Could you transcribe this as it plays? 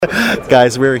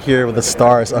Guys, we're here with the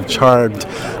stars of Charmed.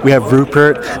 We have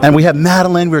Rupert and we have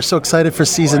Madeline. We're so excited for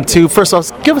season 2. First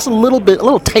off, give us a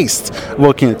little taste of what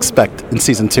we can expect in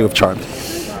season 2 of Charmed.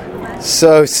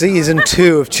 So season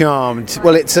 2 of Charmed,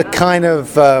 well, it's a kind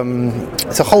of,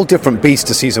 it's a whole different beast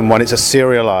to season 1. It's a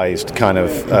serialized kind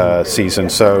of season.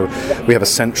 So we have a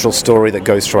central story that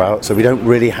goes throughout. So we don't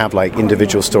really have like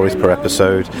individual stories per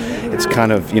episode. It's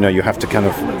kind of, you have to kind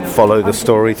of follow the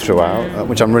story throughout,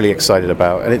 which I'm really excited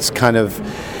about. And it's kind of,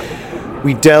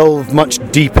 we delve much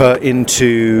deeper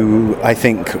into, I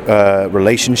think,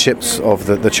 relationships of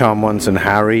the Charmed ones and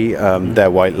Harry, their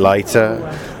White Lighter,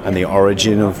 and the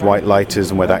origin of White Lighters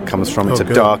and where that comes from. It's a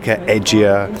darker,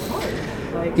 edgier,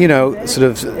 sort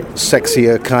of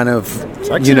sexier kind of,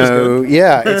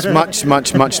 it's much,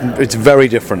 it's very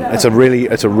different. It's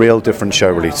a real different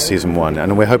show really to season 1,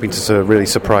 and we're hoping to sort of really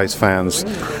surprise fans,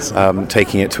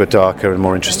 taking it to a darker and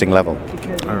more interesting level.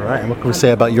 All right, and what can we say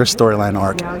about your storyline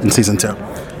arc in season 2?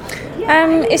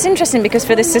 It's interesting because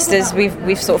for the sisters,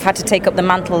 we've sort of had to take up the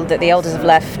mantle that the elders have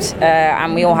left,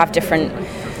 and we all have different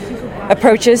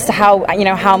approaches to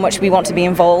how much we want to be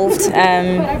involved.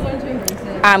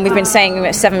 And we've been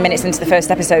saying 7 minutes into the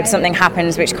first episode, something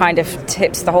happens which kind of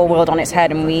tips the whole world on its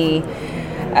head, and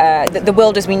the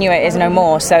world as we knew it is no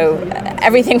more. So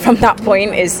everything from that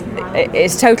point is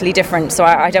totally different. So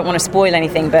I don't want to spoil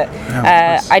anything, but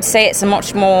I'd say it's a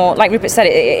much more, like Rupert said,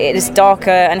 it is darker,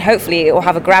 and hopefully it will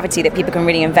have a gravity that people can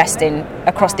really invest in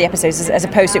across the episodes, as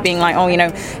opposed to it being like,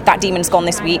 that demon's gone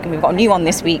this week, and we've got a new one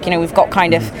this week. We've got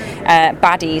kind of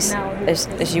baddies,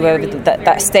 as you were,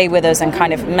 that stay with us and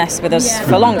kind of mess with us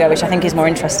for longer, which I think is more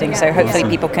interesting. So hopefully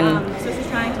people can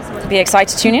be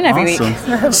excited to tune in every week.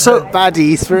 So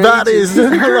baddies, that is.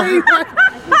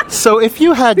 So if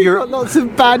you had your lots of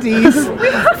baddies,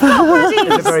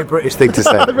 it's a very British thing to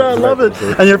say. I love it,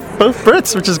 and you're both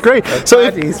Brits, which is great. So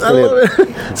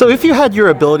if you had your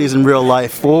abilities in real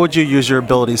life, what would you use your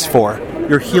abilities for?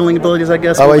 Your healing abilities, I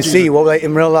guess. Oh, I see. What, like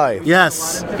in real life?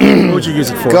 Yes. What would you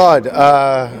use it for? God.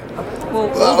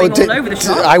 All over the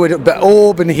shop. I would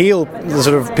orb and heal the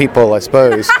sort of people, I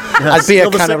suppose. I'd be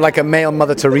a kind of like a male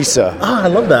Mother Teresa. Oh, I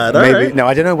love that. Maybe. Right. No,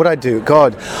 I don't know what I'd do.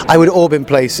 God, I would orb in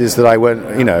places that I weren't,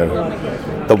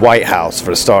 the White House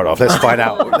for a start off. Let's find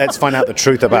out the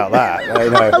truth about that. I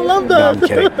love that. No, I'm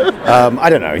kidding. I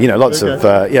don't know. Lots of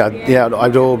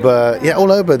I'd orb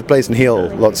all over the place and heal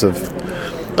lots of.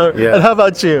 Yeah. And how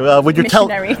about you? With your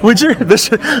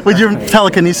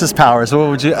telekinesis powers, what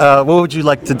would you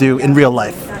like to do in real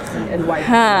life?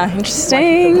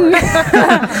 Interesting.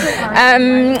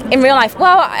 In real life,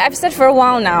 well, I've said for a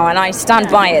while now, and I stand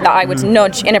by it, that I would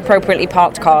nudge inappropriately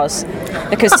parked cars,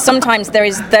 because sometimes there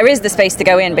is the space to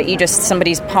go in, but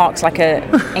somebody's parked like a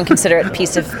inconsiderate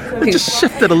piece of poop. Just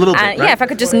shift it a little bit. Right? Yeah, if I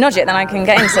could just nudge it, then I can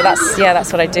get in. So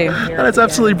that's what I do. That's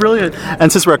absolutely brilliant.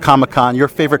 And since we're at Comic-Con, your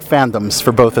favorite fandoms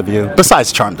for both of you,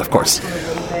 besides Charmed, of course.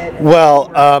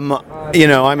 Well,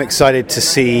 I'm excited to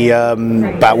see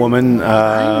Batwoman.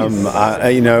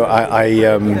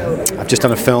 I've just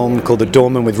done a film called The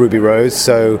Doorman with Ruby Rose,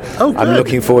 so I'm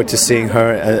looking forward to seeing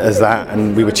her as that.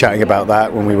 And we were chatting about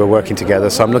that when we were working together,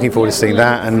 so I'm looking forward to seeing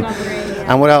that. And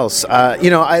what else? I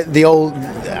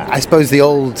suppose the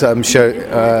old show.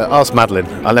 Ask Madeline.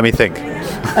 Let me think.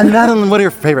 And Madeline, what are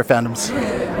your favorite fandoms?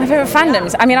 My favourite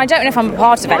fandoms? I mean, I don't know if I'm a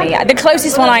part of any. The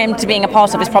closest one I am to being a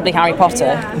part of is probably Harry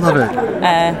Potter. Love it.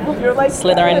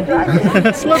 Slytherin.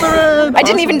 Slytherin! I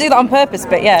didn't even do that on purpose,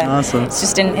 but yeah. Awesome. It's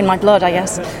just in my blood, I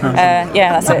guess. Awesome.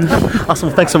 That's it. Awesome.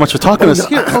 Thanks so much for talking to us.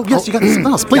 Yes, you got something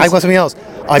else, please. I got something else.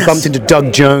 I bumped into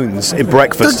Doug Jones at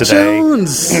breakfast today. Doug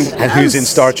Jones! And who's in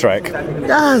Star Trek.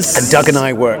 Yes! And Doug and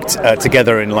I worked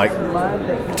together in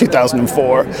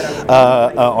 2004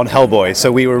 on Hellboy.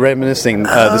 So we were reminiscing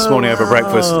this morning over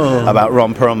breakfast about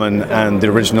Ron Perlman and the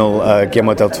original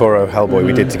Guillermo del Toro Hellboy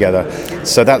we did together.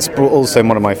 So that's also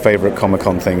one of my favourite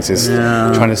Comic-Con things, is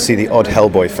trying to see the odd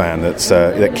Hellboy fan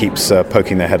that keeps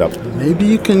poking their head up. Maybe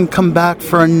you can come back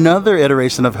for another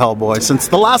iteration of Hellboy, since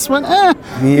the last one,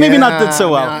 maybe not did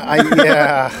so well. You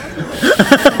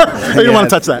don't want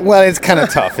to touch that. Well, it's kind of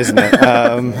tough, isn't it?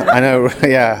 I know,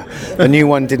 the new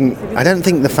one didn't. I don't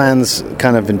think the fans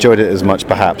kind of enjoyed it as much,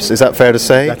 perhaps. Is that fair to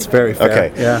say? That's very fair.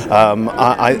 Okay. Yeah.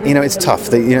 It's tough.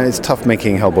 It's tough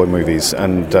making Hellboy movies,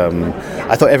 and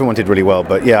I thought everyone did really well.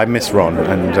 But I miss Ron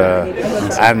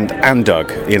and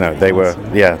Doug.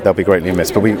 They'll be greatly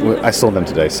missed. But I saw them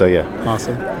today, so yeah.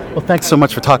 Awesome. Well, thanks so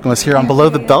much for talking to us here on Below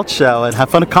the Belt Show, and have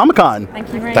fun at Comic-Con.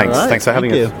 Thank you very much. Thanks for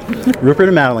having us. Rupert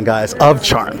and Madeline, guys, of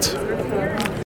Charmed.